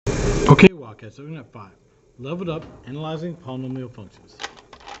Wildcats looking at 5. Leveled up, analyzing polynomial functions.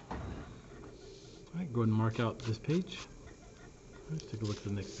 All right, go ahead and mark out this page. Let's take a look at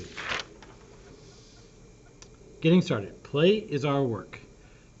the next page. Getting started. Play is our work.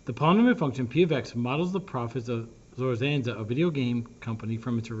 The polynomial function p of x models the profits of Zorzanza, a video game company,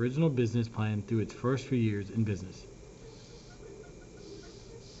 from its original business plan through its first few years in business.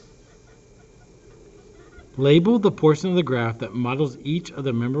 Label the portion of the graph that models each of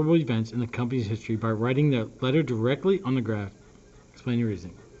the memorable events in the company's history by writing the letter directly on the graph. Explain your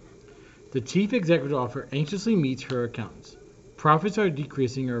reasoning. The chief executive officer anxiously meets her accountants. Profits are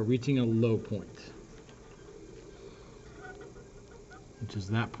decreasing or reaching a low point, which is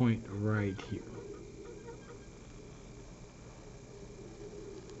that point right here.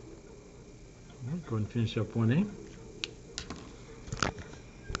 All right, go ahead and finish up 1A.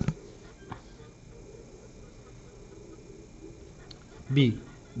 B.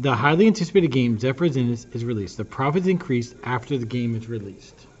 The highly anticipated game Zephyr Zenith is released. The profits increase after the game is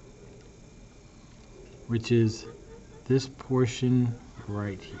released, which is this portion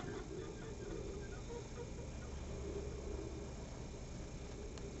right here.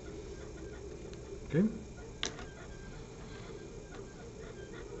 Okay.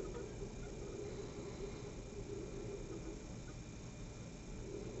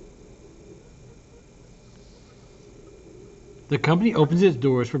 The company opens its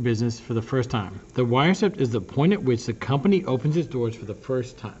doors for business for the first time. The y-intercept is the point at which the company opens its doors for the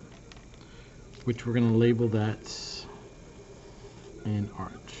first time, which we're going to label that an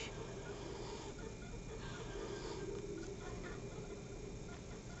arch.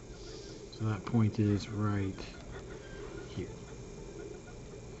 So that point is right here.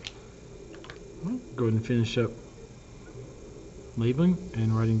 Well, go ahead and finish up labeling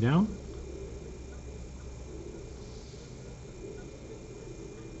and writing down.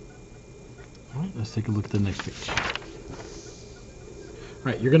 All right, let's take a look at the next page. All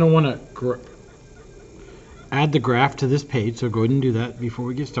right, you're going to want to add the graph to this page, so go ahead and do that before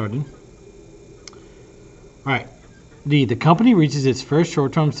we get started. All right, D, the company reaches its first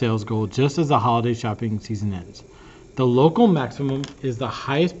short-term sales goal just as the holiday shopping season ends. The local maximum is the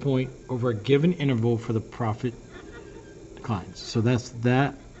highest point over a given interval for the profit declines. So that's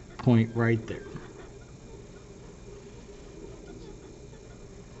that point right there.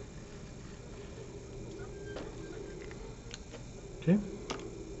 Okay.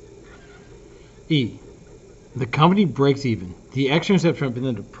 E, the company breaks even. The x-intercept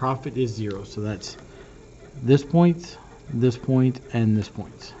represents the profit is 0. So that's this point, and this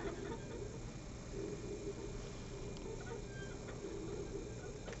point.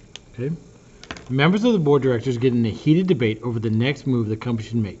 Okay. Members of the board of directors get in a heated debate over the next move the company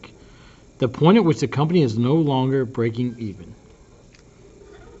should make. The point at which the company is no longer breaking even,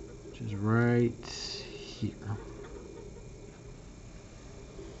 which is right here.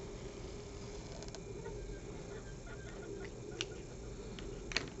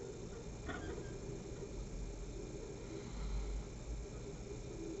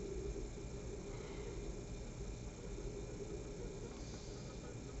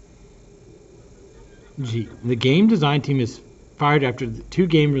 G. The game design team is fired after the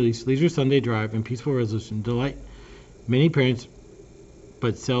 2-game release, Leisure Sunday Drive and Peaceful Resolution delight many parents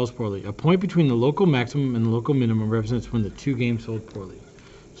but sells poorly. A point between the local maximum and the local minimum represents when the 2 games sold poorly.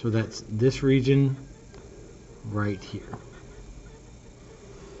 So that's this region right here.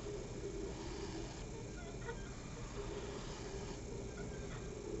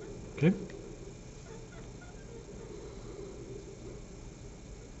 Okay.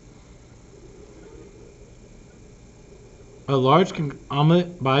 A large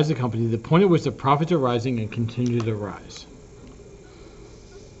conglomerate buys the company, the point at which the profits are rising and continue to rise.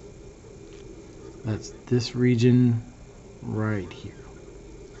 That's this region right here.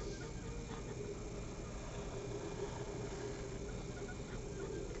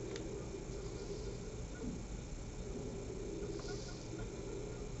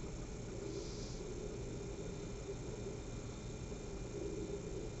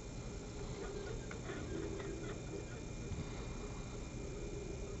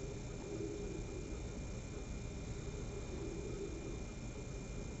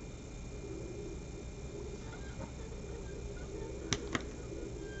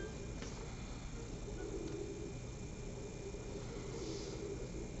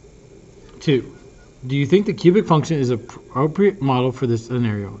 Two, do you think the cubic function is an appropriate model for this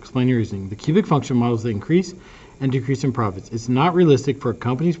scenario? Explain your reasoning. The cubic function models the increase and decrease in profits. It's not realistic for a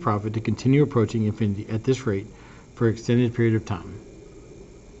company's profit to continue approaching infinity at this rate for an extended period of time.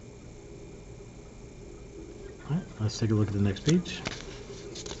 All right, let's take a look at the next page.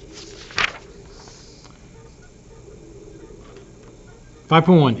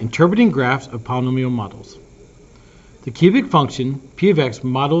 5.1, interpreting graphs of polynomial models. The cubic function, p of x,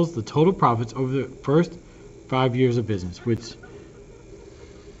 models the total profits over the first 5 years of business, which,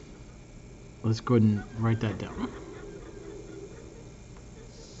 let's go ahead and write that down.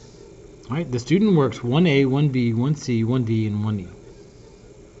 All right, the student works 1A, 1B, 1C, 1D, and 1E.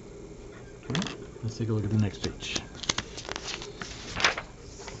 Okay, let's take a look at the next page.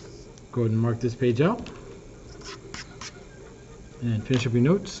 Go ahead and mark this page out. And finish up your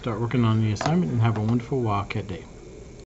notes, start working on the assignment, and have a wonderful Wildcat day.